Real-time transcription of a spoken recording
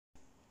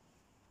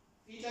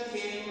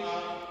came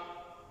up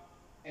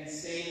and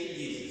said to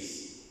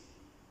Jesus,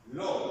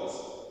 Lord,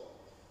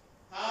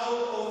 how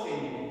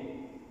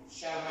often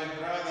shall my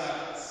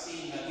brother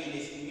sin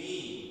against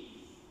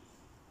me,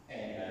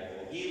 and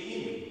I forgive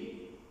him?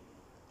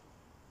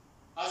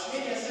 As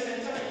many as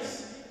 7 times.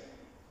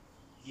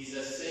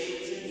 Jesus said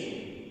to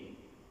him,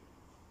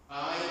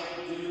 I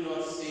do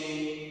not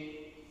say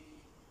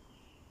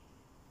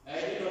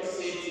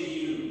to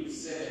you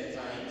 7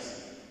 times,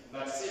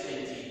 but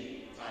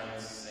 70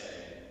 times 7.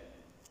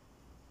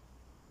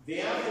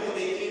 Therefore,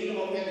 the kingdom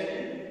of heaven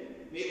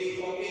may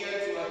be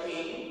compared to a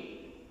king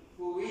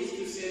who wished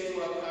to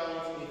settle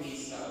account with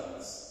his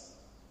servants.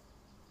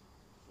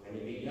 When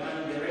he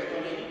began the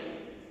reckoning,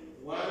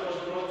 one was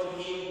brought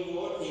to him who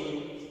owed him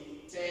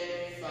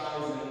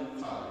 10,000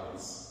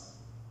 talents,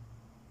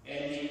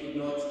 and he could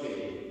not pay.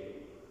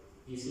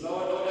 His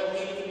Lord ordered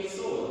him to be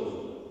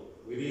sold,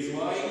 with his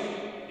wife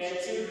and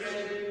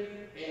children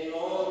and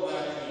all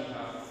that he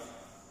had,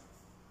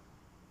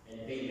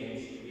 and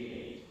payment to be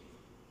made.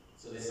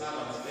 So the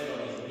servant fell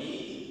on his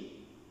knees,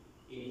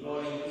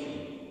 imploring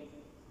him,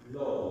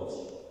 Lord,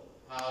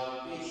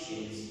 have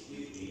patience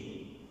with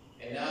me,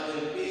 and I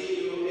will pay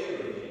you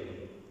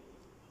everything.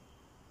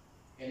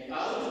 And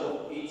out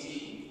of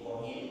pity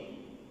for him,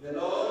 the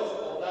Lord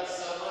of that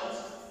servant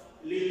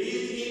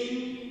released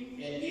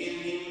him and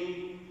gave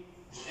him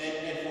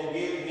and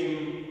forgave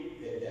him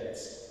the debt.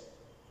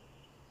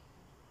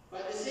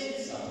 But the same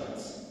servant,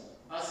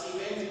 as he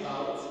went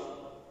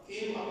out,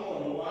 came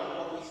upon one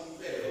of his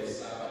fellow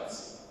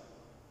servants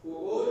who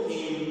owed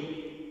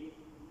him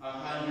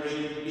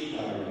 100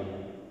 denarii,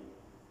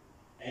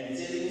 and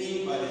taking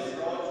him by the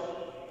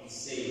throat, he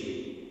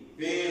said,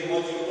 Pay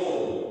what you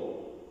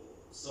owe.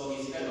 So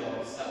his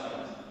fellow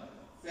servant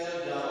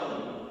fell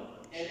down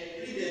and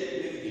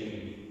pleaded with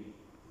him,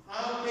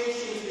 Have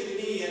patience with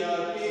me and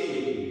I'll pay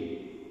you.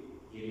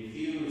 He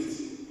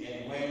refused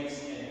and went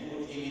and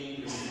put him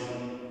in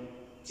prison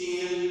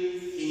till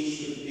he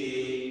should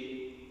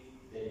pay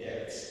the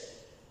debt.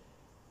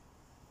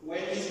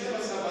 When his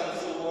fellow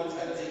servants saw what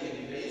had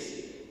taken place,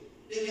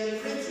 they were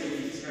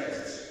greatly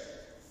distressed,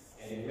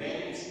 and they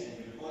went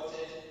and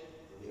reported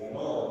to their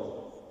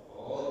Lord for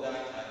all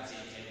that had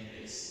taken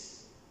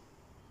place.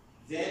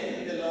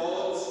 Then the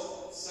Lord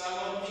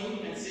summoned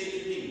him and said to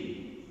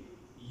him,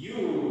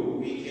 You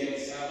wicked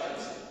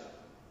servant,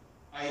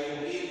 I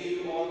forgive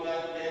you all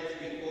that debt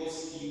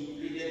because you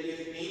pleaded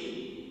with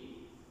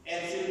me,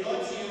 and should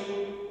not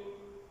you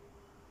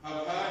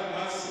have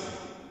had mercy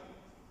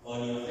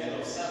on your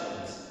fellow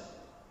servants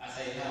as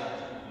I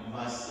had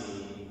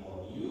mercy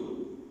on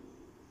you?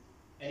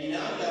 And in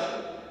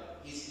anger,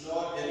 his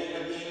Lord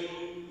delivered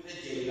him to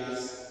the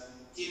jailers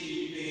till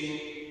he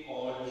paid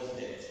all his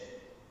debt.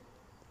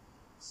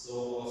 So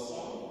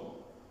also,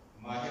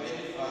 my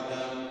heavenly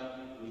Father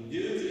will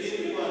do to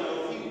every one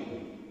of you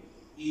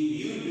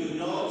if you do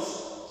not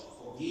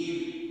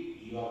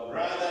forgive your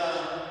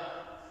brother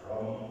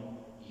from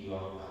your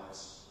heart.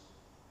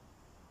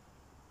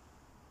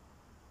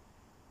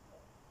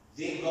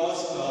 The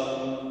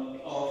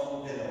Gospel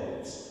of the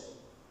Lord.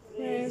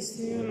 Praise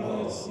to you,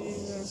 Lord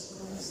Jesus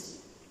Christ.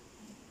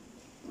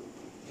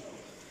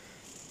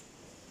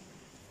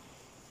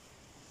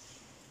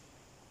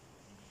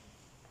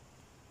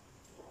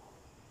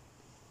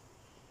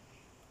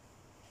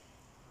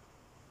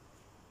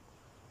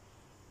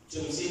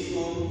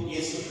 Tumsifu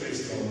Yesu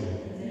Kristo.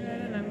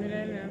 Milele na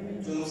milele,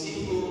 amina.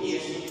 Tumsifu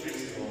Yesu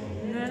Kristo.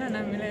 Milele na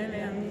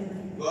milele, amina.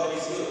 God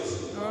is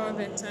good. All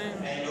the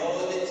time. And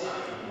all the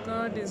time.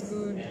 God is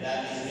good. And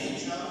that is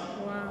nature.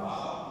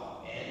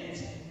 Wow.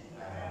 And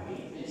I am a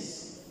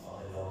witness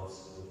of the Lord's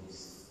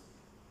goodness.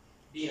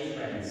 Dear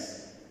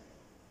friends,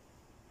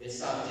 the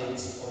subject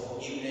of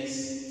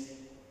forgiveness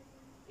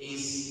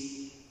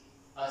is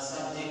a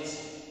subject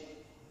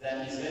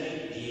that is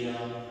very dear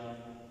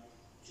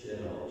to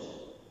the Lord.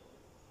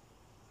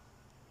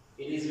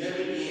 It is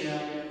very dear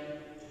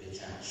to the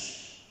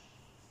church.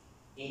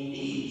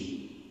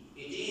 Indeed,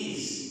 it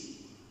is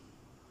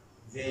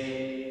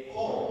the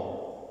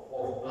core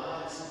of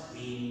us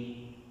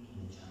being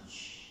in the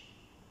church.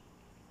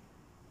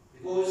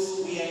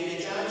 Because we are in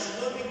the church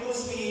not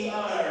because we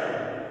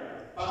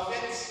are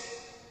perfect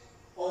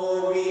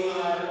or we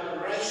are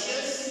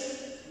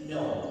righteous,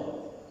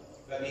 no,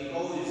 but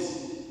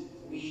because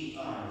we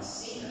are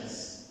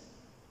sinners,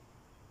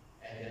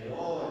 and the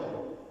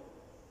Lord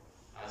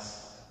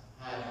has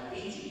had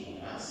pity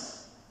on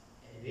us,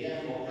 and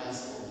therefore has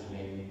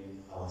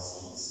forgiven our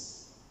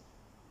sins.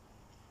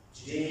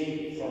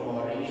 Today, from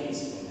our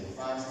readings, from the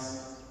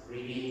first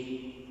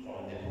reading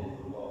from the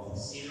book of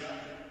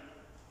Sirach,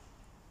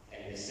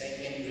 and the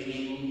second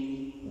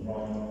reading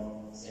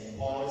from St.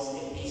 Paul's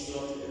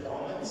epistle to the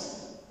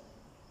Romans,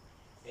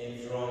 and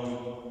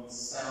from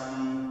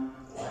Psalm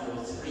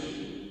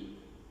 103,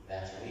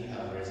 that we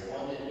have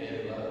responded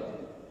very well.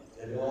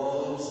 The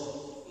Lord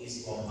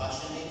is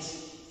compassionate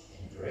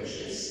and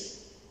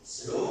gracious,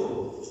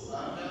 slow to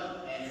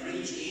anger, and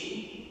rich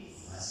in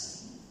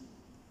mercy.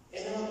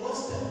 And our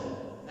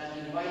gospel that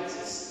invites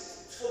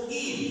us to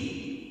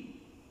forgive,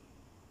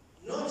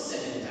 not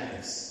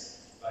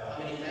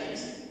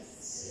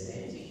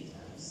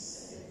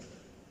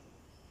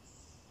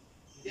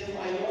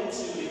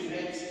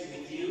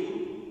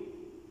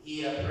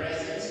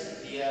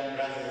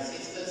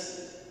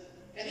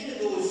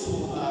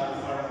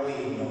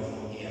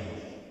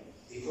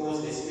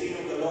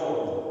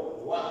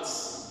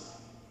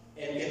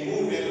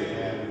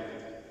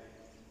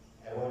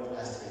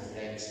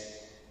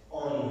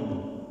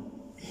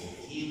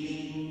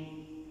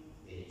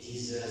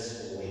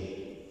Jesus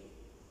way.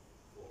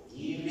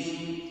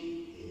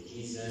 Forgiving the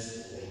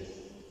Jesus way.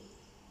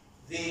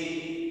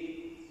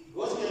 The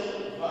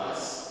gospel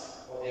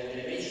verse or the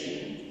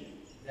acclamation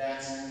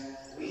that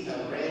we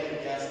have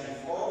read just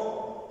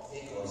before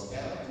the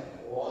gospel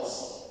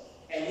was,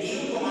 "A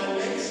new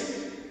commandment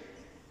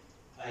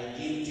I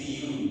give to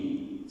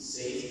you,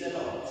 says the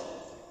Lord,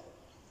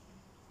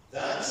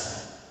 that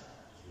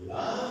you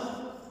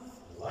love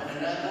one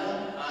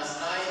another as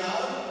I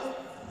have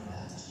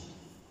loved you."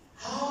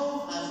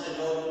 How has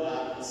the Lord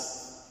loved us?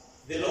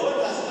 The Lord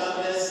has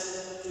loved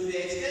us to the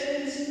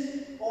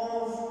extent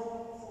of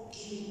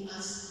forgiving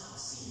us our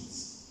sins.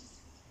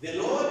 The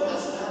Lord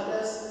has loved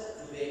us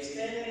to the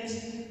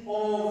extent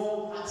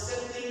of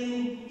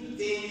accepting to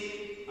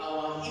take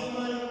our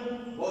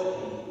human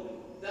body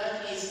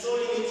that is so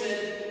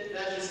limited,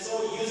 that is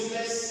so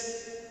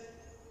useless,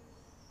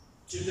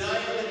 to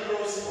die on the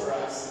cross for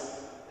us,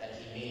 that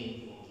he may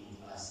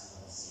forgive us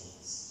our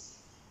sins.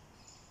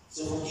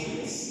 So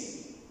forgiveness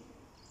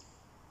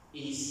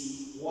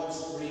is what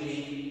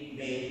really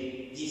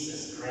made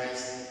Jesus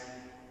Christ,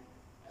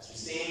 as we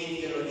say in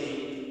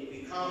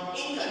theology, become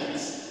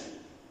incarnate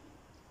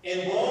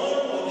and born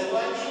of the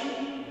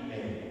Virgin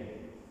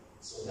Mary,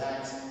 so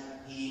that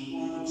he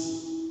would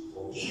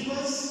forgive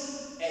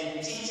us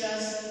and teach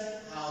us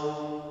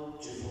how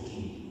to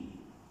forgive.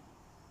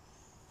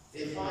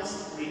 The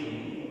first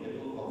reading of the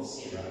book of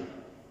Sirach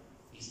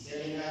is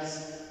telling us,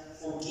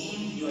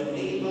 forgive your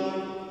neighbor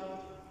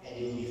and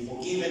you will be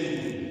forgiven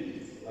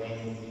when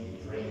you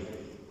pray.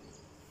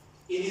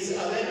 It is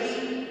a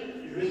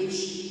very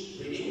rich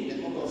reading.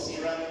 The book of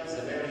Sirach is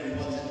a very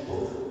important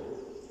book.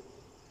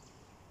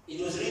 It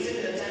was written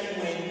at a time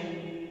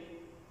when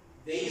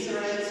the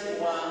Israelites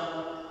were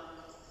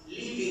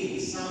living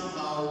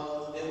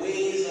somehow the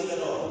ways of the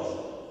Lord,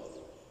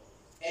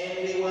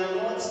 and they were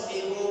not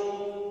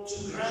able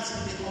to grasp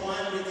the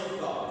commandment of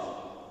God.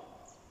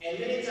 And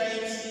many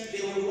times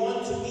they would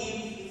want to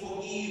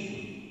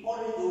forgive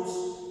only those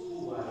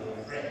who were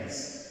their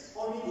friends,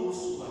 only those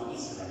who were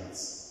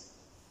Israelites.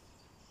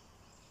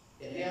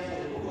 And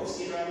therefore the book of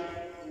Sirach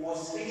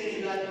was written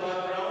in that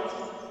background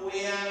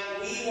where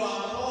we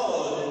are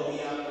called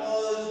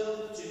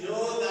to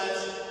know that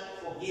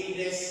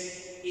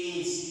forgiveness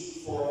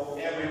is for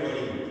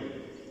everybody.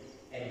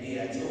 And we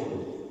are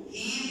told,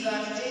 he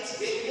that takes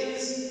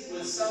vengeance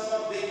will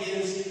suffer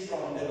vengeance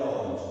from the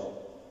Lord.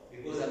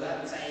 Because at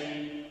that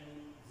time,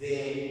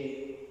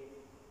 the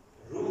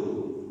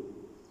rule,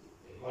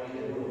 they call it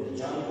the rule of the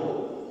jungle,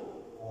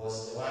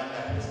 was the one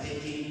that was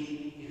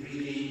taking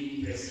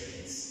really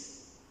precedence.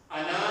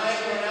 An eye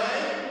for an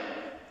eye,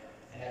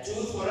 and a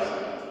tooth for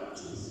a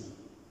tooth.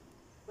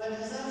 But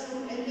has that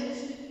rule ended?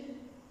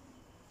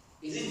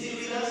 Is it still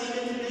with us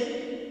even today?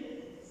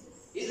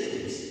 Isn't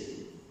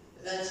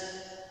it? That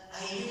I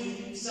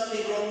do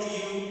something wrong to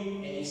you,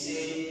 and you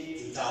say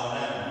to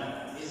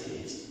Taonan, isn't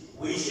it?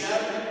 We shall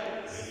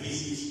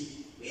resist.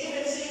 We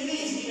even see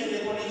this in the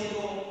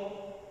political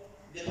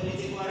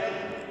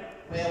arena,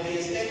 where we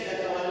expect that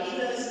our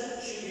leaders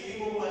should be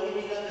people who are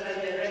leading us the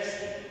right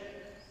direction.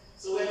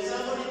 So when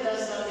somebody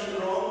does something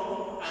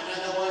wrong,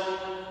 another one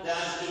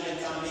does even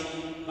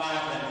something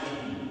bad than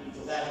him,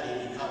 so that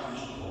they become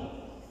equal.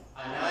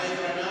 An eye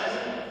for an eye,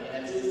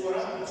 and a tooth for a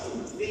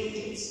tooth.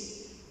 Vengeance.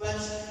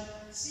 But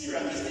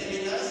Sirach is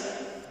telling us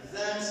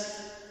that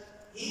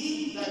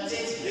he that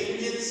takes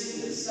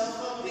vengeance will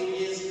suffer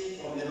vengeance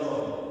from the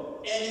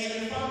Lord, and he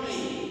will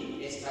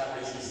firmly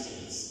establish his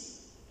things.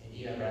 And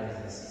dear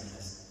brothers and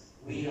sisters,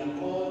 we are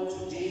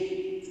called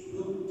today to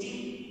look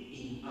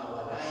deep in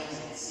our lives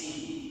and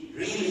see,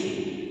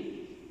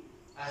 really,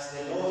 as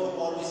the Lord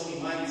always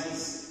reminds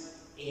us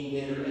in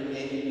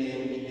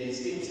the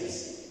scriptures,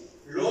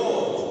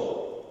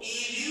 Lord,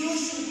 if you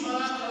should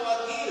mark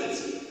our guilt,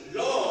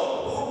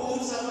 Lord, who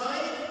would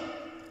survive?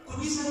 Could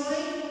we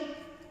survive?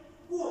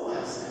 Who of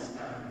us can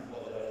stand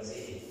before the Lord and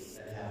say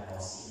that they have no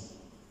sin?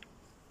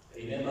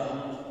 Remember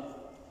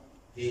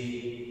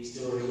the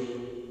story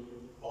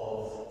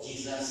of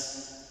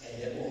Jesus and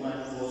the woman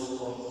who was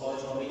caught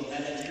committing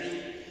adultery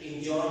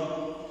in John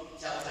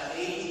chapter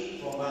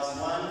 8 from verse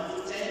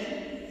 1 to 10.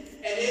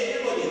 And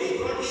everybody, they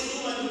brought this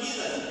woman to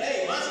Jesus.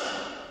 Hey, Master,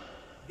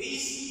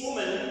 this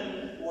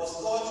woman was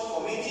caught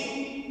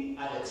committing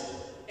adultery.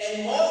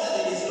 And Moses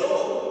in his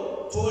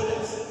law told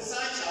us,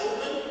 such a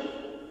woman,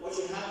 what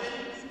should happen?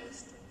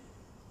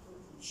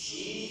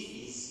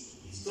 She is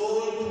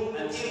stoned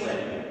until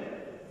when?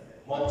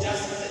 Mob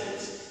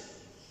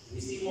justice. We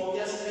see mob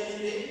justice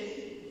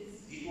today.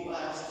 People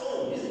are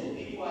stoned, isn't it?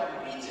 People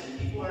are beaten.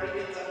 People are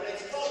even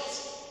sometimes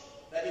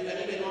tortured, that you can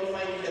even not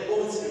find the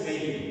bones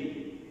remaining.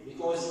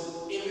 Because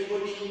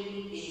everybody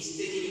is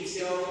taking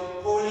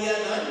himself holier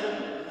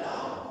than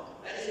thou.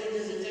 That is what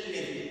Jesus is telling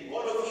them.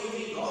 All of you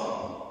think,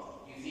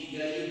 oh, you think you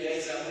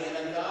guys are holier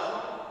than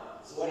thou?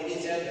 So what did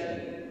he tell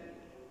them?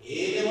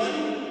 Anyone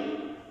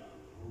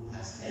who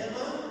has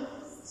never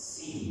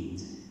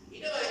sinned. He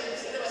never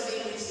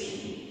said which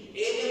sin.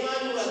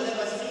 Anyone who has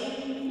never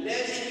sinned,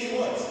 let him be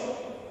what?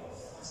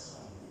 First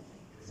one.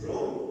 Throw.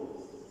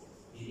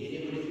 Did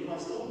anybody throw a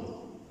stone?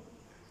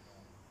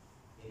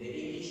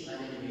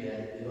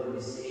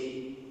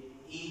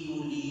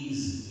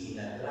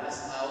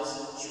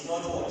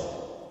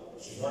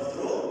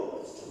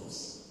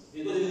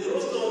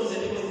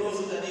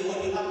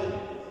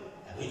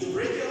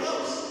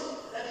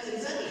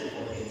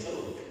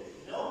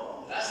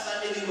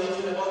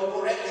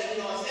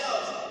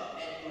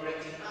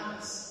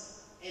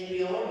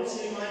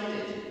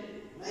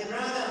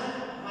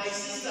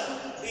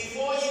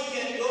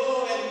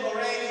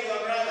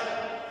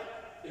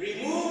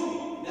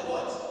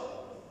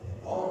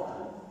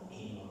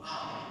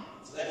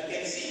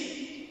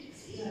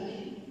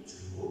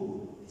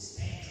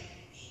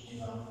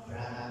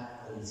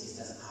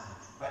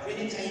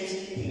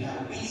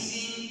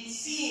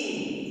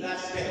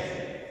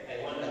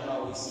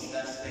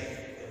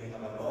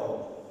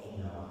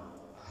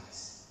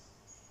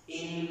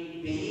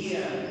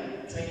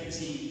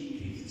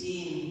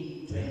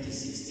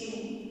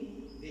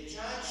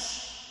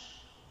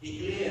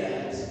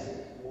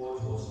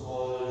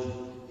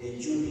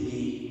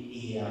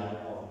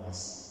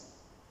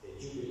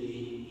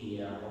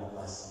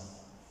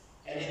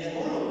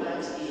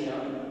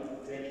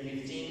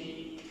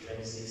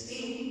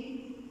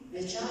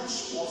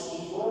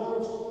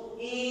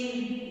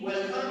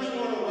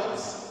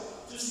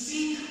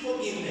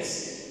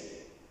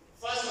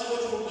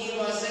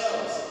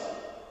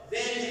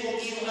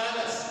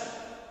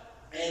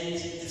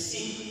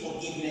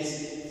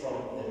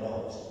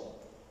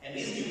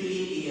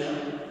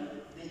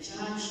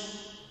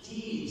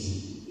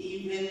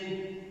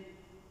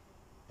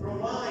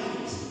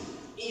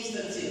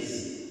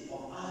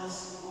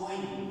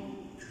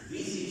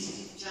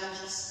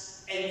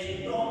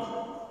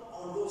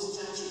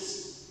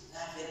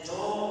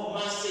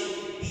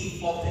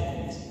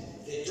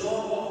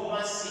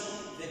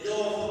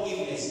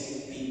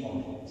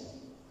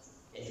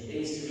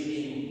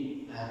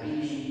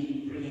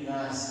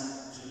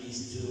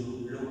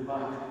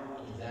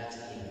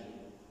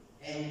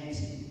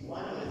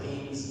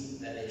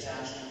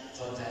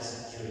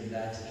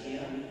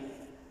 year,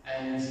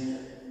 and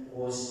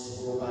was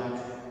to go back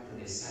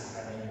to the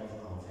sacrament of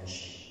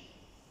confession.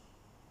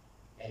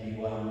 And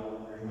we were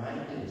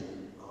reminded,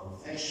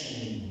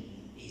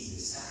 confession is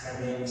the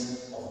sacrament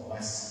of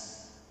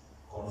mercy.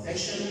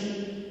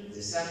 Confession is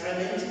the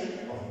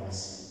sacrament of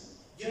mercy.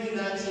 During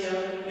that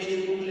year,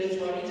 many booklets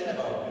were written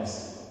about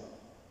mercy.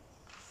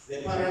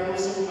 The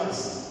parables of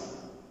mercy,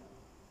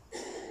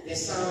 the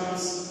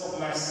psalms of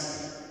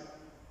mercy.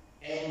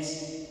 And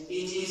it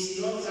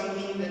is not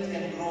something that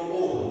can grow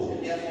old,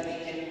 and therefore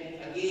we can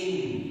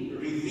again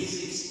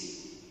revisit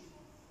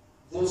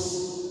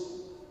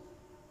those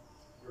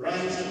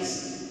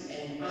writings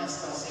and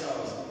ask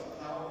ourselves,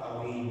 how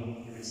are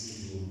we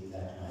receiving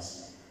that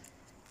mercy?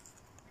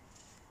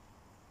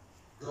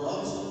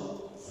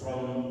 God,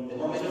 from the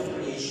moment of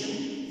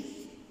creation,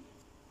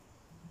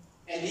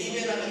 and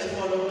even after the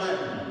fall of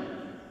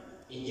man,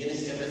 in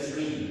Genesis chapter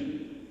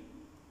 3,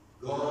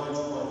 God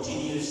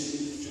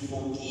continues to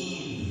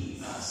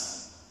forgive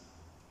us.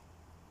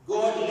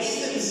 God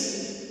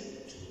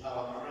listens to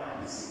our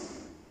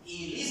cries.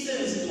 He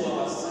listens to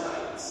our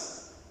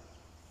sighs,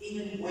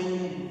 even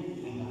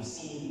when we have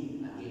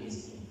sinned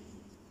against Him.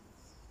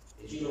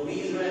 The children of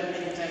Israel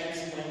many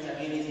times went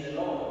against the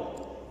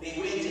Lord. They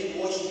went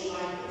and worshipped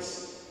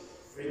idols.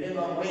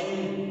 Remember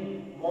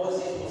when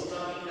Moses was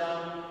coming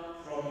down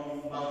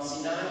from Mount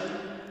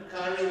Sinai,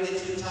 carrying the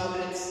 2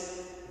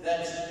 tablets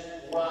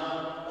that were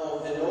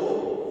of the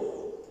law,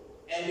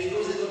 and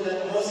because they thought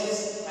that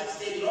Moses had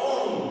stayed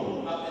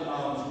long up the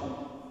mountain,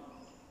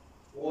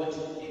 what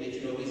did the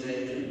children of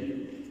Israel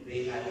do?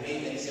 They had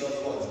made themselves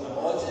gods, a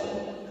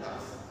molten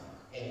calf,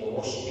 and were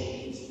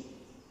worshipping it.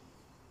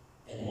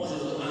 And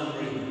Moses was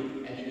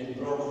angry and even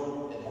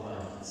broke the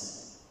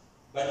commandments.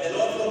 But the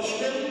Lord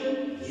forgave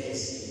them?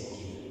 Yes, He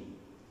forgave them.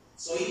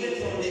 So even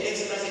from the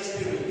Exodus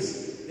experience,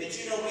 the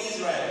children of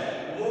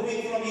Israel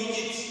moving from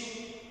Egypt,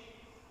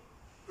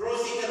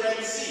 crossing the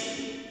Red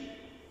Sea,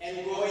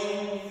 and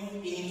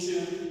going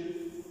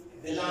into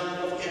the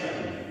land of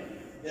Canaan,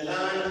 the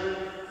land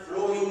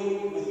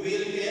flowing with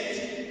milk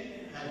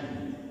and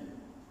honey.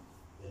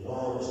 The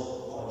Lord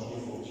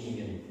continued forgiving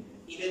them.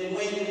 Even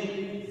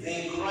when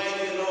they cried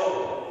to the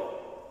Lord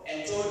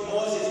and told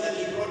Moses that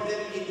He brought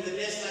them into the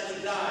desert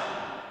to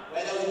die,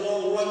 where there was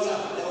no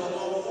water, there was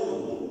no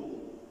food.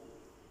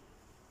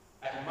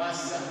 At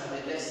Massa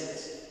in the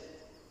desert,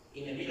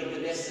 in the middle of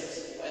the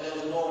desert, where there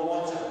was no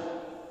water,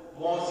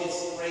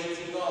 Moses prayed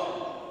to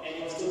God, and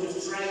he was told to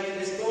strike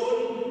the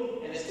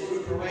stone, and the stone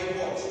would provide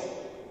what?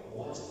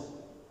 Water.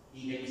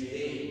 Even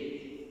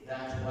today,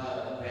 that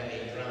well where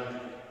they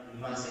drank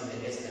Massa in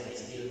the desert is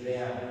still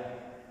there.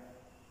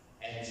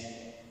 And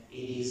it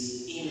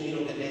is in the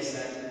middle of the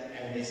desert,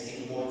 and there's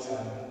still water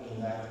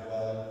in that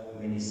well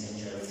many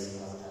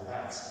centuries after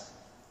that.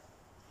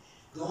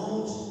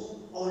 God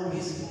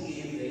always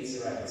forgave the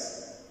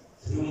Israelites.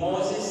 Through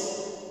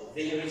Moses,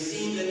 they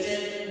received the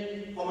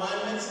 10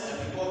 commandments that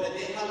we call the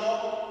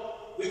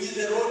Decalogue, which is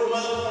the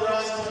roadmap for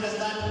us to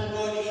understand who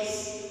God is,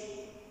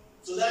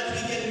 so that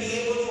we can be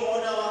able to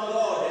honor our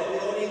God and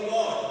the only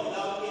God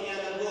without any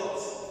other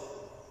gods.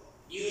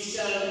 You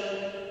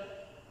shall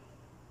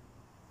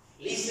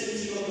listen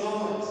to your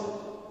God.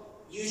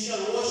 You shall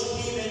worship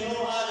Him and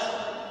no other.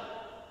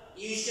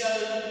 You shall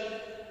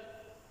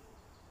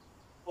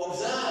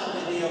observe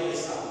the day of the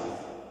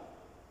Sabbath.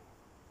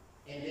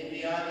 And then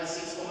there are the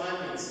 6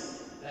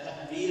 commandments that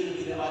have to deal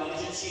with our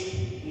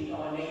relationship with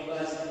our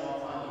neighbors and our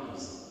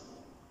families.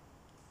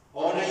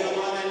 Honor your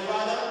mother and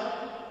father,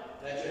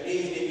 that your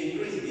days may be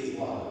increased in this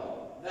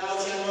world. Thou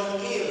shalt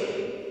not kill.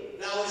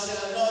 Thou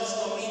shalt not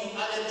commit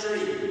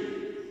adultery.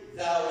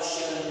 Thou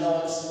shalt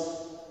not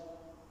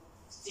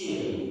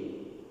steal.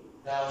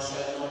 Thou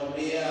shalt not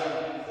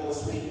bear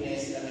false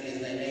witness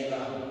against thy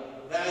neighbor.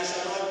 Thou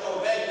shalt not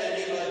covet thy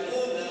neighbor's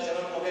good. Thou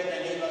shalt not covet thy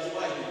neighbor's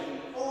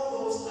wife.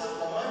 All those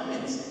are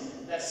commandments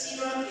that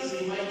Sirach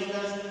is reminding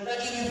us that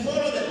if we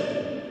follow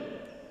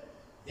them,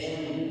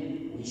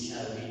 then we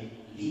shall be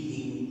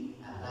living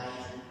a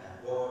life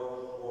that God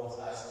wants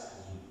us to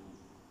live.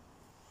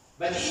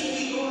 But if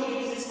we go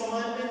against His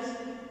commandments,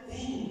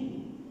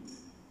 then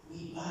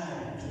we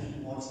are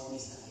doing what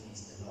is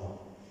against the Lord.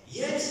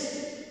 Yet,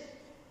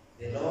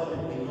 the Lord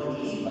will not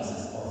leave us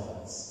as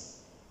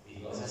orphans.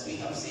 Because as we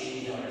have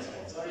said in our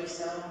responsory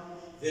psalm,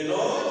 the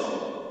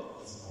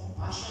Lord is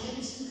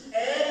compassionate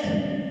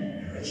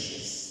and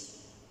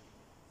gracious,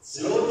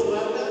 slow to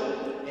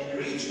anger and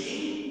rich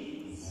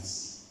in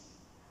mercy.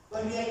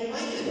 But we are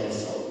invited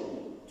also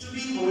to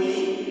be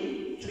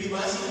holy, to be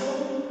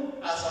merciful,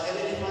 as our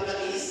Heavenly Father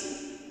is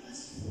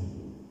merciful.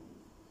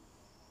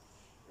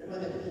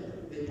 Remember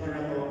the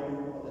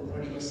parable of the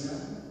prodigal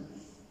son?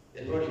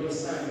 The prodigal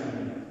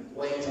son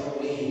went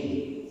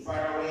away,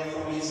 far away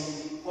from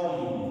his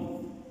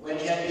home, when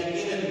he had been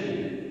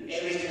given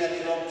everything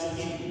that belonged to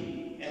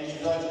him. And he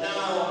thought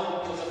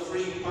now he was a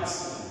free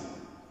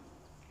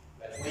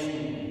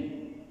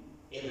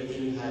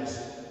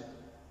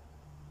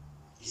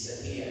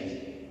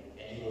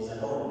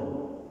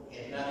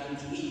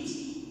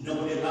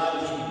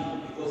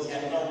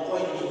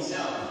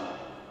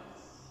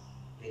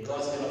The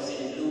Gospel of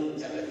St. Luke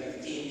chapter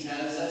 15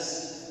 tells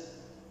us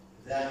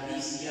that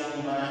this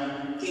young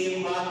man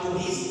came back to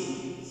his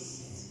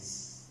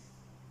senses.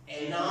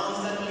 And now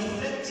started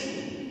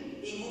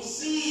reflecting. He could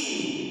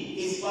see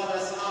his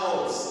father's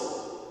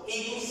house.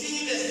 He could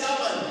see the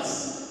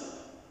servants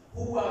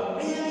who were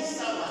merely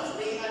servants.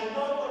 They had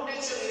no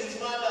connection with his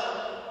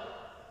father,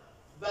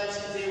 but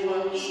they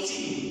were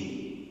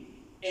eating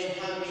and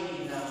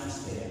having enough to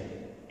spare.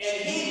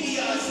 And he,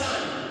 here, a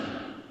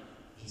son,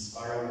 is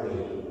far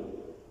away,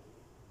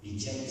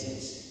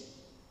 dejected,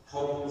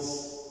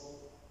 hopeless,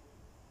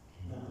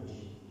 and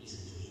nobody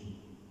listened to him.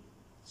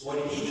 So what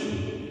did he do?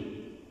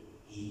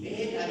 He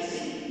made a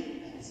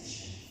decision.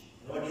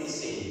 And what did he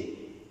say?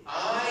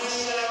 I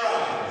shall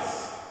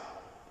arise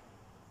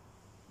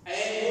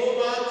and go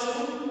back to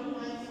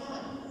my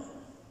father.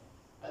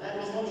 But that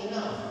was not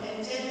enough.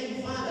 And tell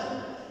him, Father,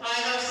 I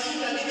have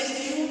sinned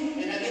against you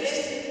and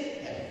against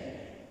heaven.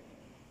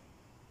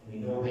 And we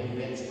know when he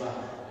went back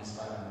to his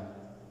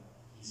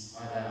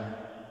father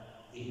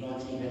did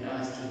not even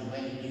ask him,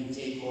 when did you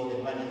take all the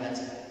money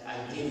that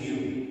I gave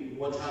you?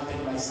 What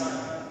happened, my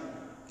son?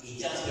 He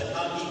just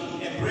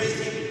welcomed him,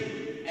 embraced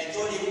him, and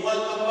told him,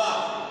 welcome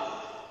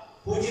back.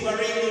 Put him a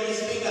ring on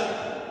his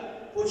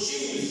finger, put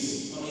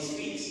shoes on his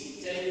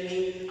feet, telling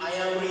me, I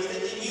am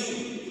presenting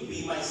you to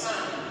be my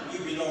son. You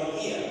belong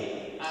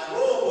here. A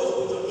robe was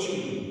put on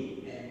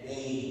him, and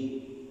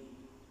they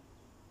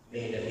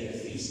made a big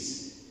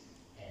feast.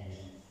 And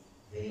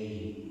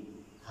they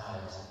had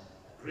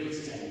a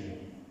great time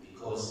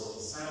because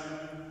the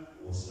son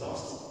was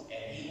lost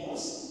and he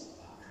was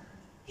back.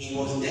 He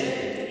was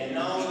dead and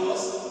now he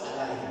was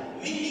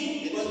alive.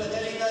 Meaning, because we're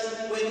telling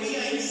us, when we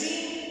are in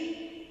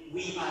sin,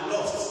 we are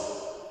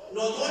lost.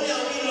 Not only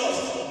are we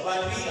lost, but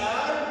we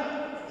are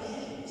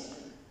dead.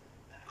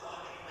 But God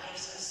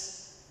revives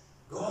us.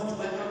 God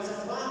welcomes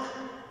us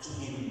back to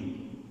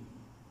him.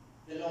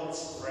 The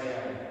Lord's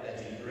Prayer that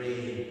we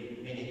pray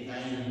many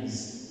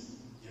times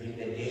during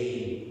the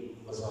day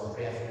because of our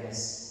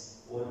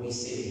prayerfulness, what we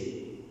say,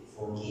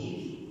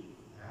 forgive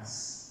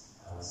us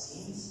our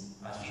sins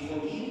as we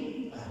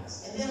forgive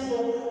others. And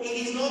therefore, it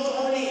is not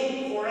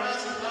only for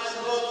us to ask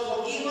God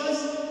to forgive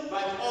us,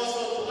 but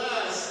also to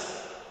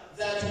us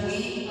that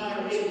we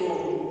are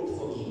able to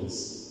forgive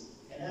us.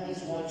 And that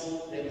is what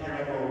the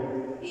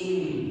parable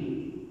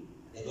in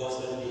the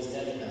Gospel is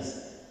telling us.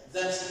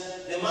 That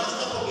the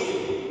Master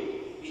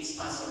forgave his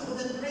master for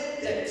the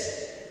great debt.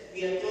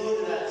 We are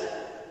told that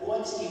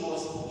what he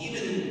was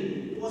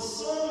forgiven was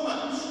so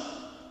much.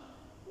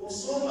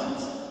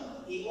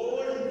 He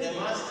owed the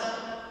master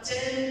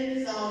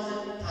 10,000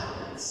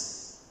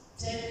 talents.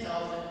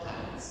 10,000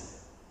 talents.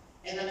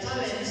 And a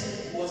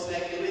talent was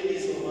like the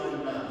wages of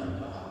one man,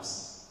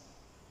 perhaps.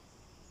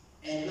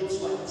 And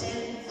those were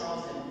 10,000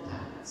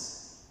 talents.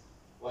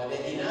 While the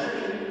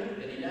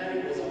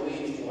denarii was a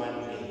wage for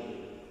one day.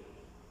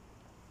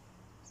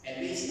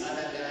 And this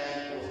other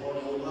guy was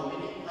only owed how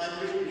many?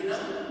 100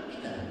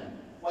 denarii.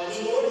 While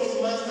he owed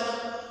his master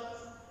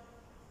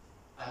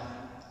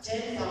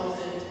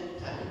 10,000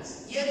 talents.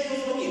 Yet he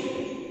was forgiven.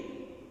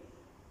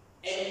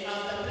 And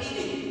after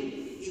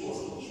pleading, he was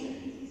forgiven.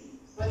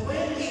 But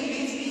when he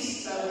meets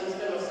this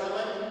fellow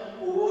servant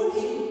who owed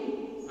him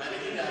 100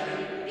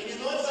 denarii, it is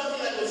not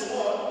something that was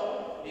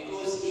small,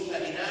 because if a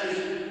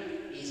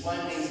denarii is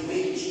one day's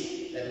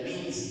wage, that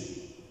means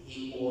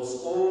he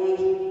was owed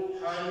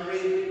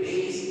 100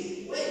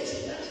 days' wage.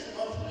 That is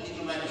not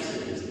little money,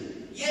 isn't it?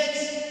 Yet,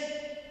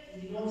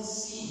 he did not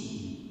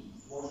see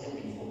what had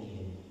been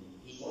forgiven.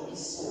 He only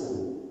saw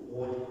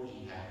what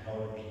he had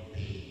not been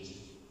paid.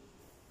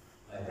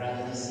 My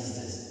brothers and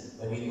sisters,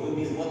 when we go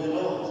before the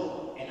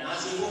Lord and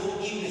ask him for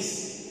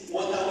forgiveness,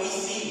 what are we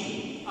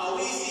seeing? Are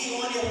we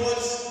seeing only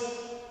what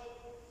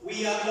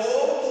we are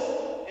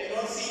owed and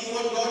not seeing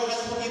what God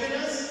has forgiven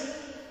us?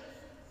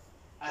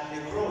 At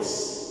the cross,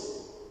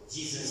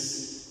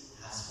 Jesus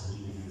has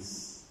forgiven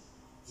us.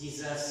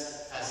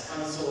 Jesus has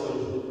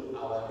cancelled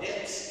our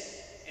debt.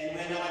 And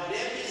when our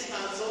debt is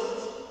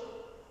cancelled,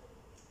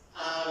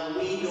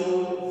 we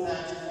know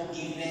that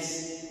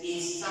forgiveness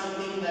is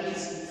something that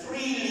is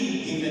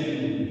freely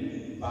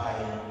given by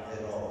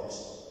the Lord.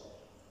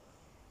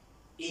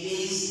 It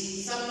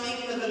is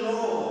something that the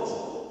Lord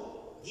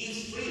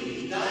gives freely.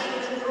 He died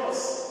on the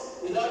cross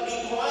without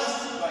being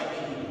coerced by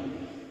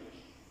anyone.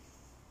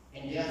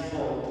 And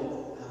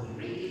therefore, are we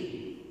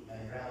ready, my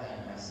brother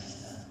and my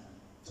sister,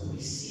 to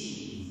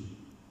receive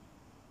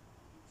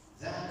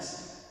that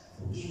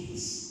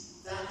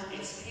forgiveness, that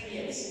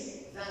experience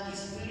that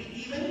is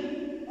freely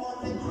given on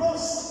the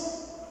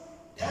cross,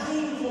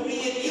 dying for me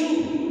and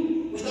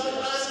you, without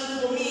asking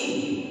for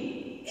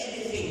me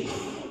anything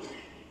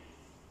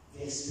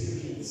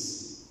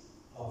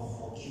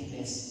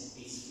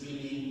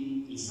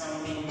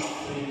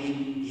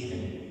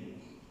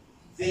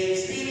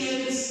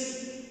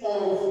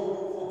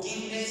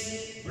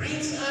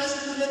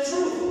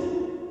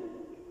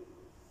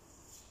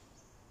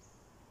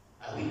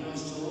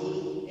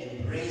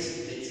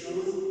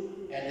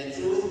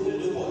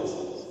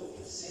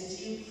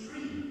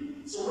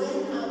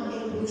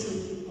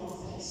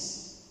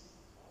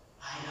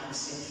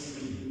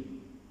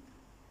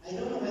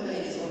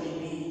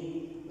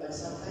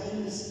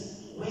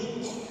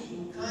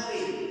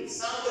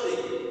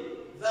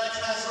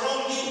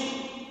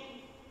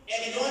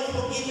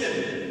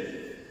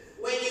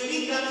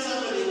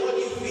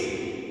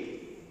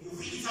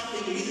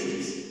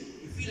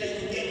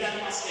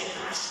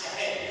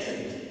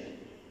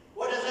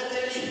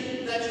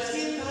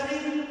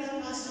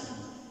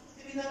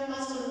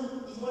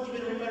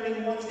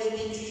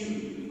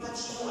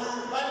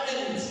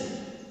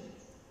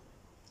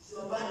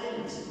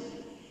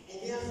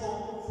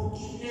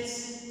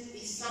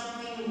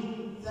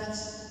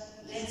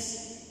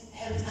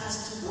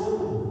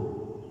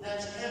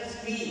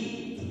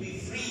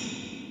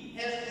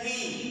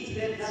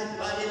that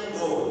burden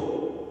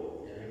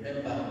go. And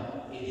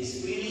remember, it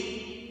is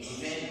freely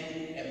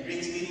given and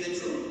brings me the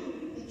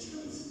truth. The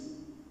truth.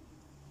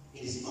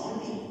 It is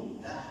only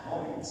that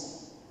moment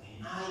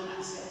when I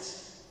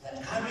accept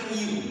that carrying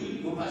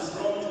you who has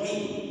wronged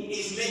me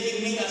is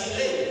making me a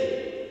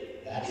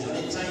slave. That is the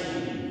only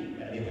time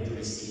I am able to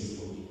receive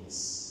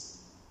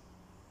forgiveness.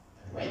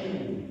 But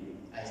when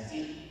I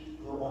still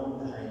go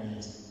on carrying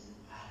it,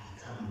 I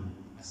become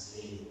a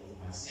slave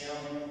of myself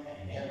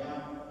and never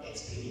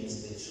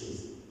experience the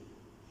truth.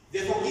 The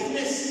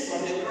forgiveness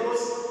from the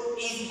cross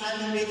is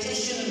an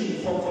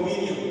invitation for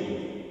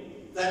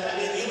communion, that I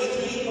am able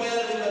to live well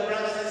with my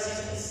brothers and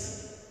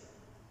sisters.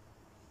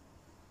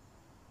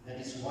 That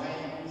is why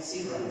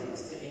Sirach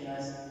is telling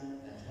us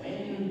that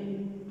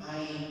when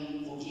I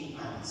forgive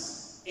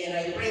others and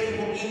I pray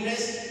for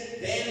forgiveness,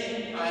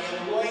 then I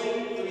am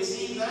going to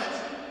receive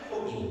that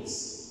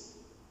forgiveness.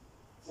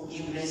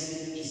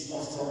 Forgiveness is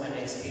also an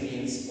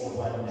experience of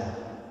wonder.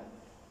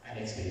 An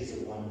experience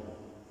of wonder.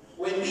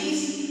 When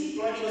this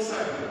prodigal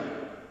son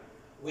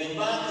went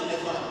back to the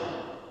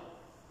father,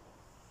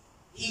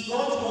 he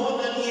got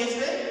more than he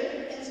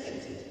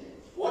expected.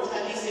 What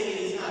had he said in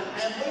his heart? I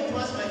am going to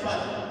ask my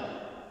father,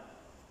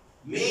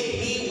 make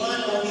me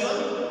one of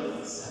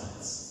your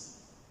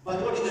sons.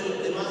 But what did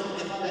the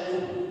father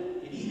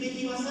do? Did he make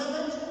him a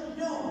servant?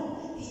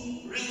 No.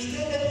 He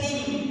reinstated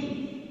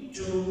him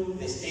to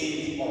the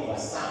state of a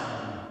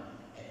son.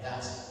 And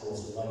that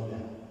was wonder.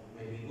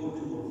 When we go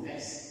to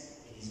confess,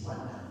 it is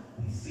wonder.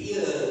 We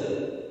feel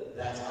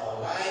that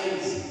our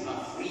lives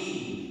are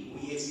free.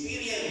 We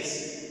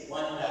experience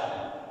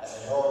wonder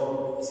as the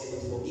Lord is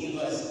able to forgive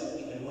us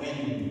even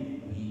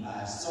when we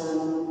are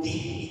so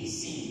deep in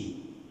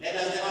sin. Let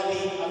us never be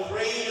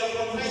afraid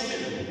of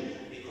confession,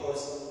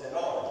 because the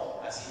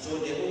Lord, as he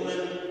told the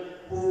woman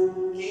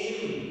who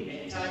came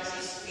and touched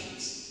his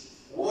feet,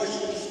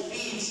 washed his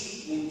feet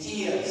with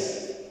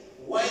tears,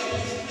 wiped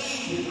his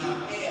feet with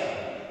her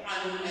hair,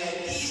 and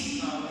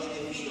kissed her at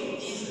the feet of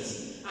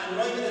Jesus,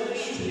 anointed the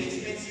feet with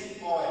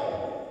expensive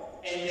oil.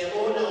 And the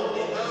owner of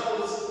the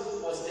house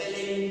was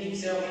telling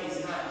himself in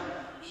his heart,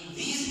 if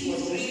this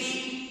was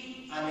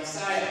really a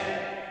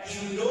Messiah,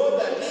 he would know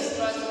that this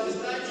person who is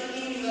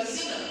touching him is a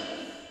sinner.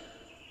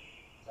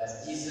 But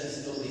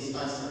Jesus told this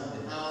person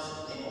of the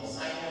house, the name of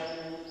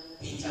Simon,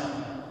 Peter,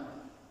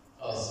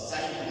 or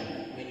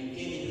Simon, when you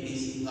came into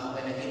this, when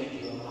I came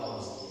into your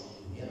house,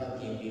 you never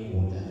gave me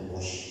water to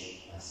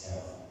wash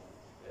myself.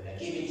 When I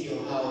came into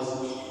your house,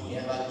 you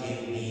never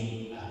gave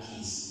me a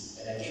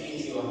kiss. When I came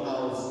into your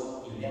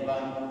house, you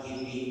never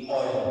gave me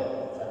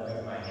oil to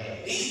anoint my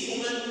head. This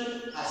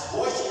woman has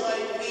washed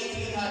my feet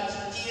with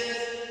her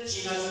tears.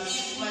 She has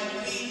kissed my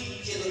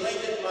feet. She has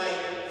anointed my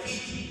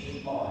feet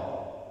with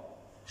oil.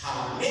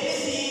 How many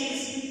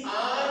sins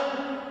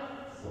are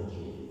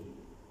forgiven?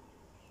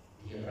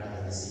 Dear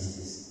brothers and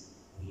sisters,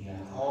 we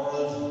are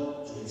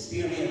called to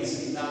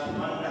experience that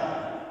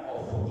wonder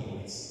of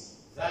forgiveness.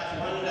 That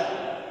wonder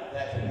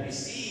that we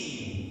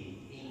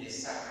receive in the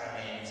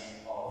sacrament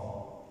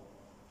of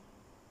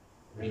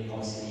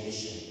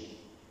reconciliation.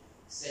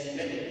 St.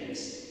 Benedict,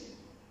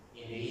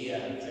 in the year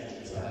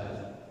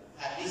 2012,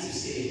 had this to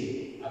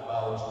say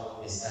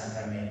about the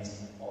sacrament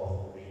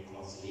of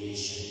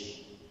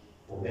reconciliation.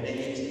 Pope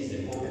Benedict is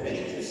the Pope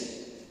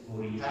Emeritus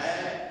who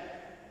retired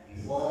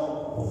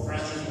before Pope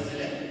Francis was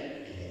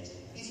elected.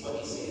 This is what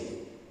he said.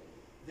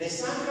 The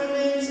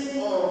sacrament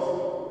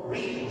of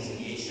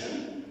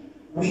reconciliation,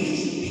 which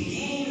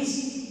begins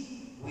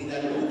with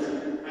a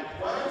look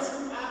at one's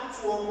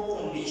actual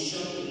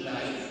condition in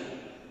life,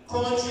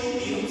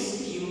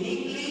 contributes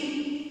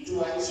uniquely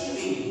to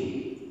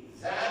achieving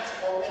that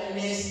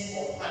openness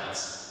of heart,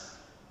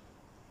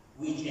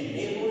 which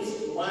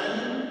enables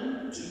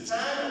one to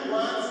turn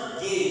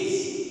one's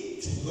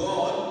gaze to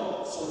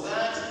God so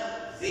that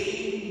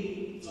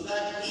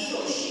he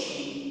or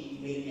she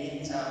may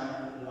enter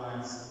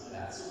one's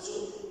life.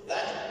 So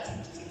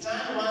that to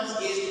turn one's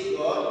gaze to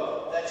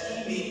God, that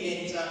he may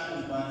enter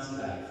into one's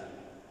life.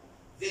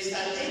 The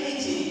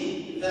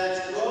certainty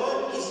that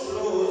God is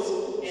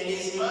close and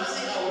his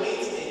mercy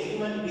awaits the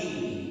human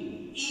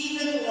being,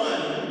 even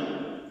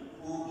one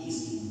who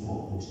is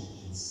involved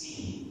in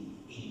sin,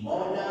 in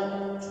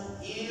order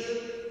to heal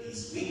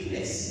his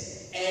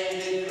weakness,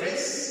 and the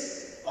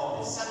grace of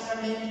the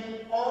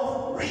sacrament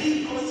of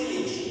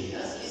reconciliation.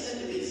 Just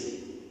listen to this.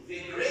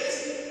 The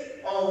grace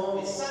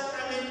of the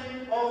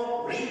sacrament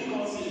of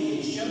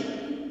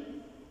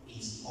reconciliation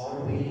is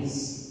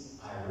always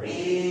a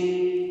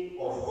ray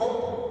of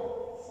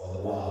hope for the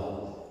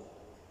world.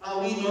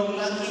 Are we not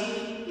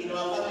lucky in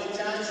our Catholic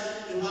Church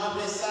to have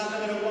the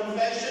sacrament of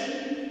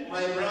confession?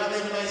 My brother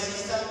and my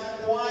sister,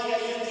 why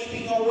are you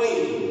keeping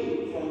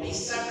away from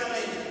this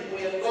sacrament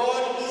where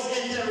God is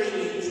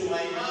entering into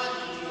my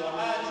heart, into your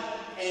heart,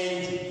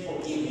 and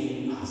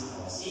forgiving us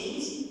our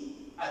sins?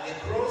 At the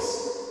cross,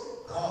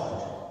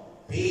 God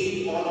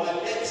paid all our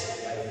debt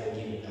by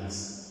forgiving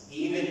us.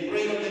 He even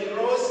prayed on the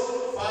cross,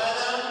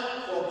 Father,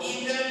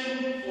 forgive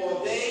them,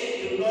 for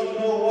they do not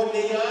know what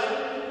they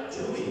are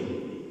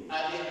doing.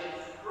 At the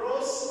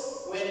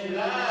cross, when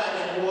blood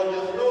and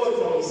water flowed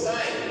from his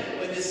side.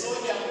 When the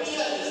soldier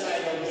pierced the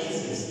side of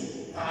Jesus,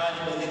 and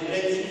was the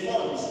cleansing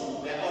font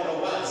where all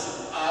of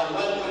us are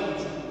welcome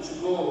to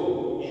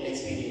go and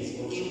experience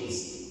forgiveness.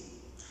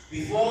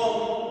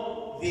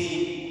 Before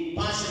the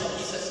Passion of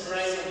Jesus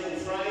Christ on Good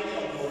Friday,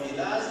 on Holy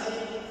Thursday,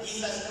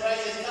 Jesus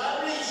Christ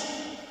established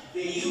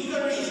the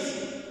Eucharist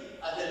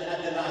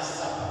at the Last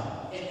Supper.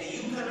 And the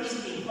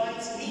Eucharist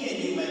invites me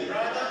and you, my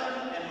brother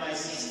and my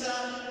sister,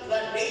 to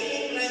that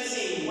daily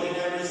cleansing. When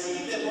I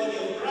receive the body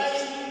of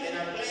Christ, then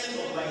I'm cleansed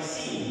of my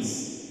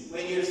sins.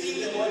 When you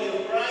receive the body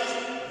of Christ,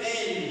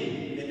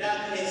 then the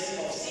darkness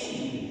of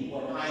sin,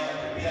 when I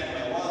have prepared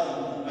my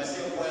world,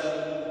 myself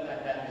well,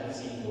 that darkness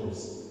of sin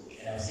goes.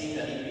 And I've seen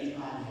that in bit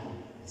earlier,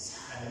 the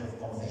sacrament of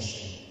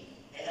confession.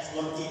 Let us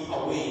not keep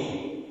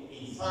away.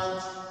 In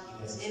fact, if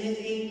there's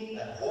anything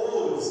that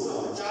holds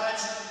our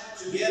church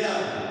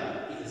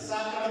together, it's the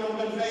sacrament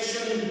of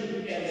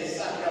confession and the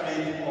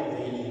sacrament of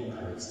the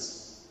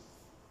Eucharist.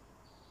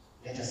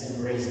 Let us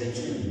embrace the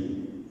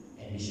two,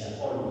 and we shall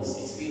always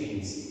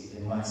experience the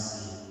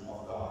mercy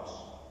of God.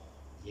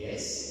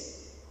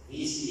 Yes,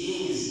 this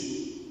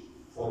is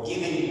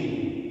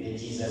forgiving the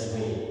Jesus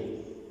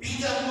way.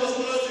 Peter, who was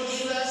close to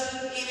Jesus,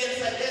 even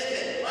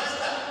suggested,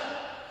 Master,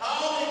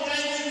 how many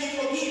times should we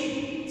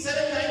forgive?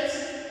 7 times?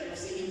 I was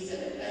saying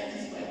 7 times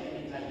is quite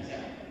many times,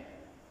 yeah?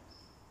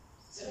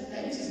 7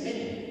 times is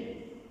many.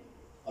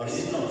 Or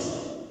is it not?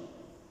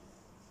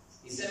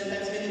 Is 7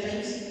 times many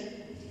times?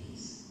 It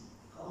is.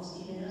 Because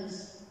even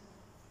us,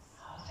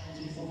 how many times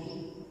do we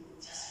forgive?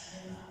 Just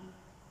remember,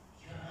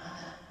 your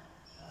mother,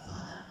 your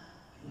father,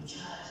 your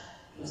child,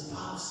 your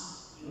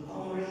spouse, your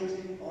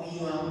comrade, or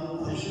your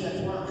colleague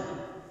at work.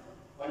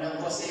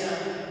 Wanakosea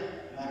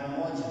mara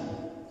moja,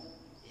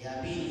 ya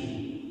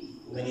pili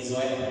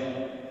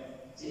umenizoea.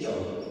 Sio?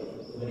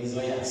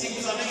 Umenizoea.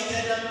 Sikusamehi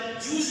tena,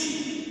 juzi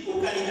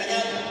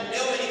ukanikanyaga,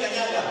 leo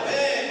umenikanyaga.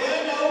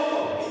 Kwenda huko,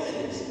 isn't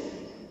it?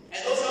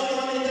 And those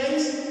how many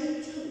times?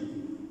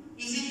 2.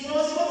 Is it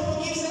possible to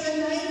forgive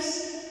 7 times?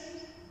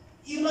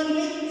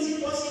 Humanly, is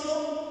it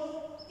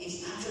possible?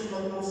 It's actually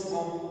not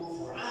possible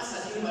for us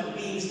as human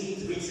beings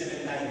to reach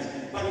 7 times.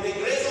 But with the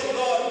grace of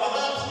God,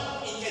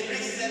 perhaps it can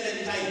reach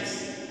 7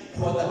 times.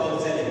 What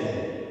about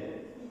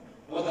 7?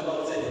 What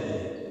about 7?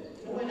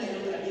 You know, when I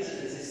look at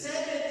Jesus, it says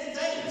 70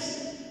 times.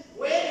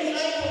 When will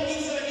I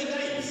forgive 70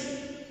 times?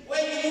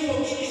 When will you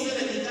forgive me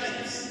 70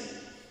 times?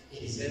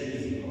 It is very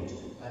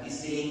difficult. But he's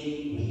saying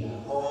we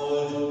are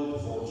called to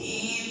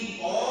forgive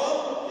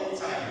all the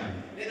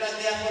time. Let us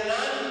therefore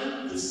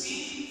learn to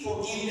seek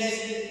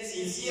forgiveness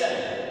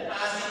sincerely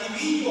as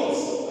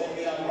individuals when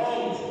we have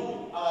wronged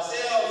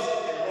ourselves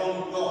and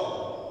wronged God.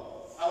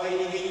 Our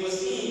individual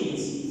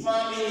sins,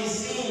 family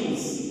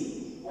sins,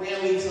 where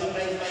we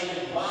sometimes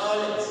find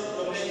violence,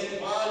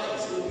 domestic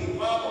violence, it will be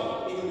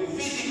verbal, it will be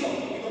physical,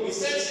 it will be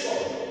sexual.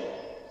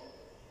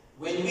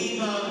 When we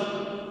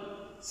have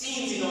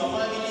sins in our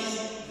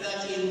families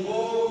that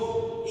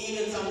involve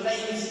even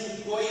sometimes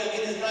going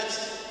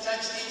against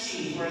church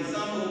teaching, for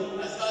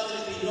example, as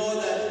Catholics we know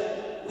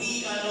that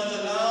we are not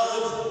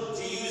allowed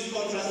to use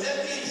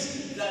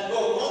contraceptives that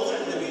go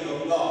contrary to the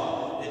will of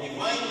God, the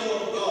divine will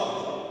of God.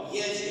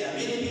 Yet there are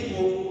many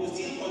people who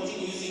still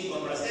continue using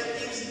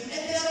contraceptives,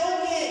 and they are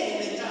okay in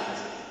the church.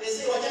 They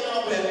say, what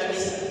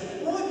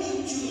do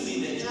you choose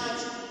in the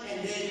church? And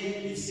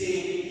then you say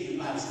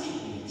you are still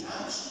in the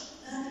church.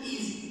 That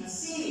is a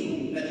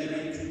sin that you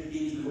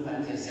need to look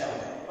at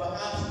yourself.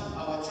 Perhaps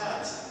our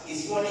church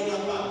is falling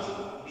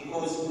apart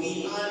because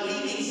we are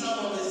leaving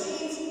some of the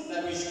sins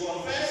that we should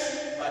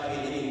confess, but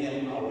we're leaving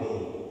them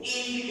away.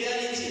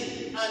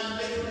 Infidelity,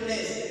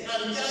 unfaithfulness,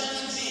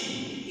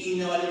 unchastity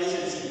in our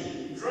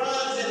relationship,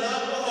 drugs and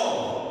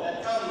alcohol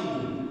that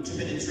come to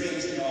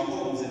penetrate in our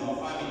homes and our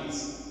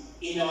families,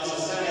 in our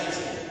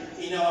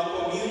society, in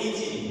our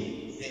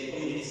community, the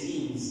community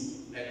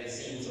sins like the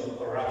sins of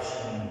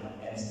corruption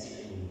and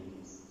stealing.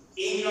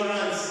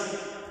 Ignorance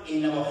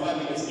in our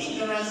families,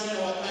 ignorance in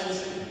our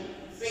country,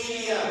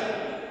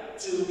 failure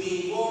to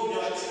be involved in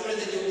our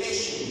children's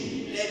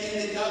education,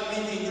 letting the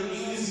government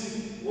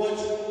introduce what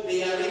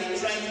they are really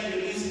trying to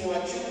introduce for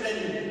our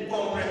children,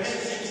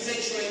 comprehensive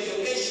sexual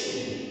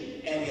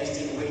education, and we are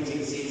still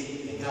waiting since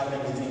the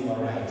government is doing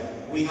all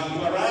right. We have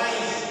to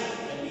arise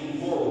and be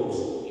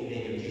involved in the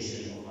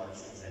education of our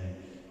children.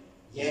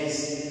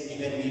 Yes,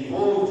 even be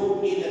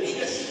involved in the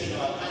leadership in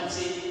our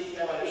country,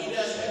 our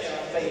leaders when they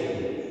have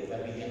failed, but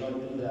we cannot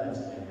do that,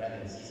 my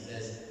brothers and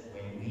sisters,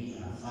 when we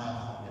are far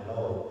from the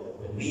Lord.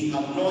 When we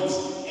have not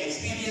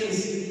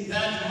experienced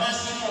that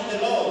mercy from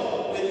the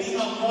Lord, when we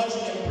have not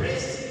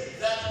embraced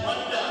that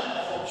wonder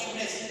of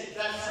forgiveness,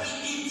 that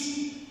free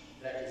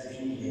gift that is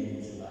being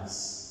given to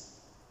us.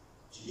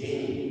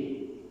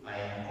 Today, I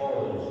am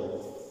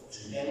called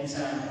to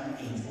enter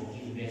in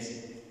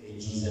forgiveness in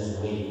Jesus'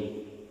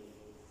 way.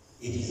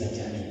 It is a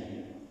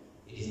journey.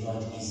 It is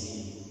not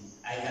easy.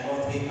 I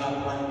cannot wake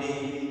up one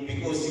day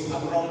because you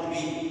have wronged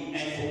me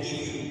and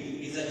forgive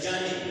you. It's a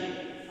journey.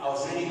 I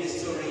was reading the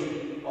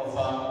story of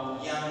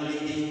a young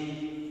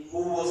lady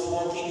who was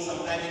walking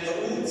sometime in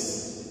the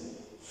woods.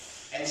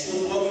 she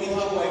was walking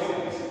with her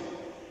boyfriend.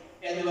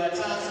 And they were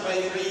attacked by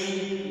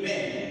 3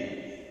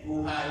 men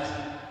who had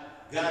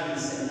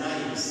guns and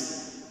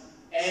knives.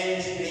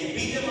 And they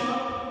beat him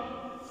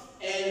up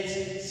and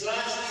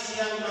slashed this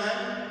young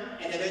man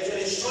and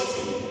eventually shot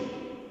him.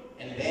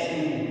 And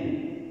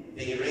then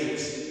they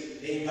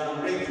raped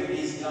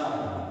this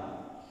girl.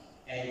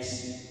 And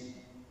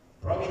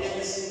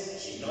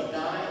Providence, she did not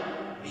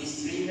die.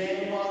 These 3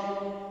 men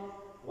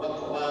were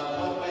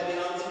caught by the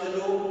arms of the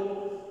law.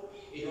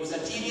 It was a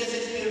tedious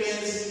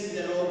experience in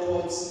the law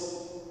courts,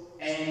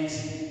 and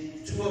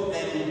 2 of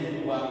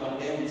them were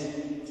condemned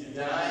to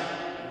die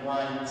and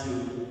 1 to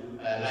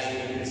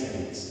life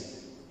imprisonment.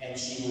 And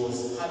she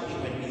was happy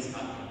when this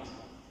happened.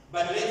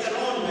 But later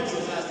on, when she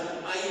was asked,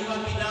 "Are you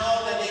happy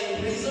now that they're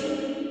in prison?"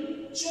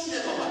 she was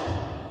never happy.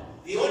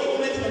 The only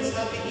moment she was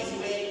happy is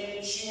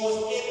when she was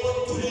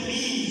able to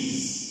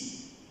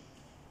release,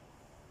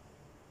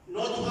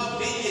 not to have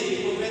vengeance,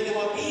 because when they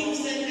were being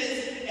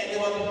sentenced and they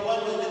were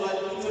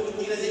put to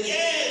kill, they said,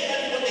 "Yes,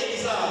 that's what they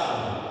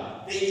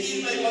deserve. They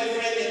killed my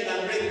boyfriend and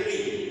can rape me."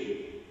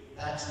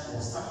 That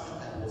was something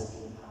that was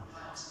in her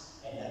heart,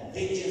 and that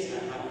vengeance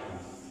had happened.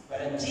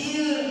 But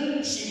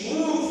until she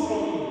moved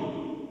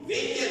from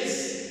vengeance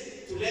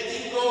to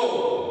letting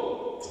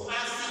go, to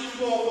asking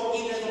for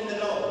forgiveness from the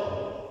Lord,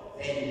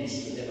 then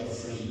she was never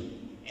free.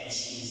 And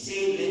she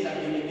said later,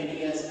 many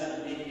years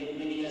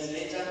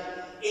later,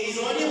 it is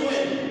only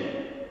when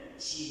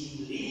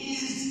she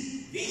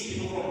released these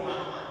people from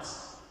her heart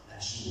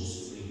that she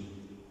was free.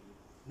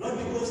 Not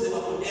because they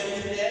were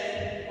condemned to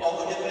death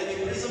or condemned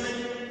to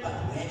imprisonment, but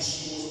when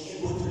she was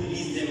able to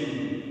release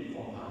them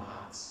from her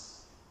heart.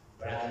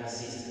 Brothers and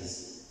sisters,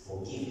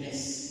 forgiveness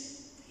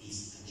is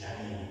a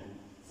journey.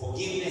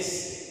 Forgiveness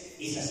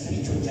is a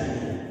spiritual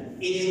journey.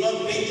 It is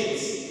not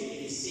vengeance.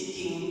 It is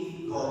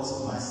seeking God's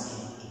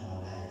mercy in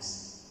our lives.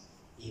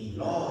 If,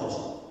 Lord,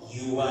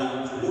 you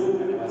want to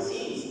look at our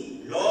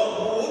sins, Lord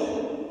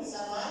would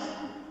somebody,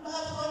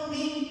 perhaps not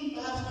me,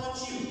 perhaps not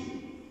you.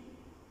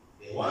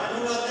 The one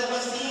who has never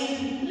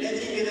sinned, let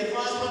him be the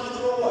first one to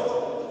throw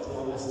what? To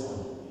throw a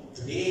stone.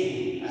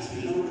 Today, as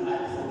we look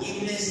at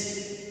forgiveness,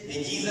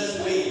 the Jesus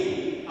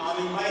way,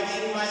 I'm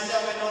inviting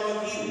myself and all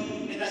of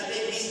you, let us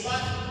take this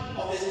part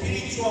of the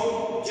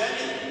spiritual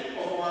journey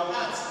of our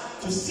hearts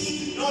to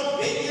seek not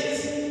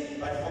vengeance,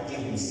 but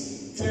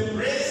forgiveness. To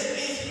embrace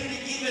this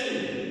freely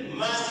given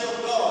mercy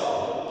of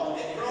God on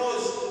the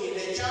cross, in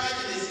the church,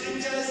 in the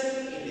scriptures,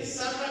 in the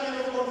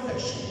sacrament of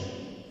confession,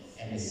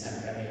 and the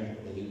sacrament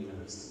of the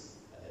Eucharist,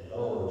 that the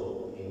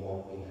Lord may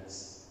walk with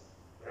us.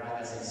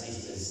 Brothers and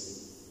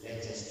sisters,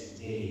 let us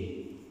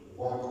today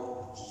walk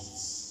with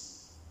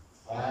Jesus.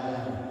 Father,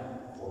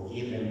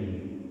 forgive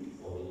them,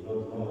 for they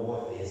don't know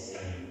what they are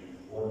saying.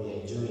 What they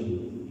are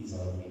doing is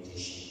our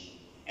invitation.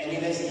 And if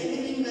there's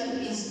anything that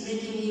is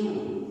making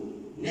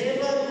you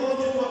never go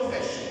to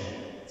confession,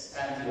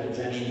 start your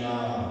journey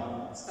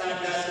now.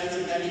 Start that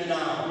spiritual journey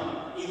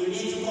now. If you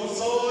need to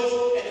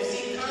consult and to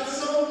seek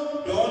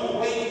counsel, don't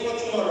wait for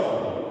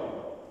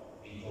tomorrow.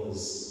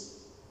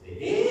 Because the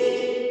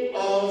day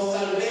of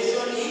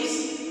salvation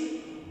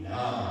is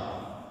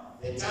now.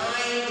 The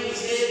time to be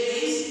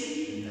saved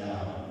is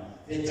now.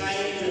 The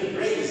time to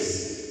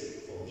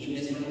embrace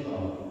forgiveness from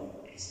God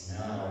is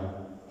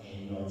now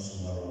and not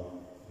tomorrow.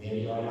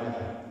 Mary, our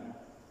Mother,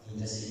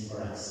 intercede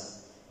for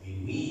us. May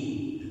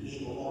we be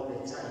able all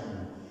the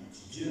time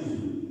to do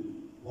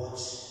what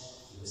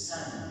your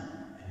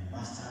Son and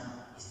Master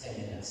is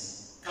telling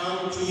us.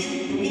 Come to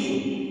you, to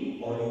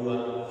me, or you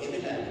are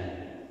heavy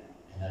laden,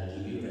 and I'll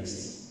give you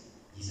rest.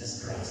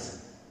 Jesus Christ,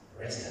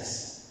 rest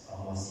us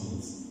from our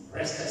sins.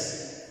 Rest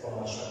us from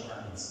our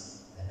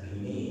shortcomings, that we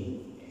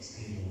may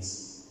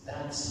experience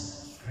that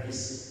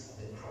grace of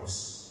the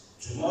cross.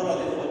 Tomorrow,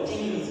 the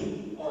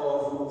 14th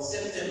of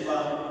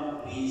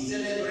September, we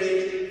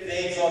celebrate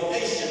the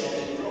exaltation of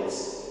the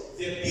cross,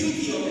 the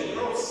beauty of the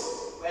cross,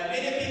 where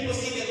many people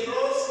see the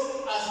cross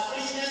as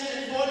foolishness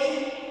and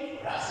folly.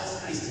 For us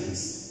as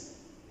Christians,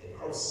 the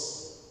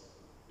cross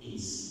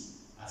is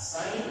a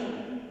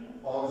sign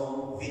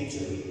of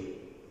victory.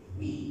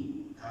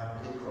 We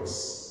come to the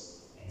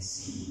cross and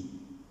see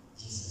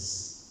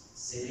Jesus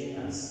saving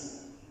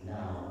us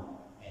now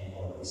and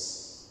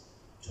always.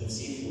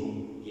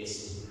 Tumsifu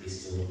Yesu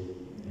Kristo.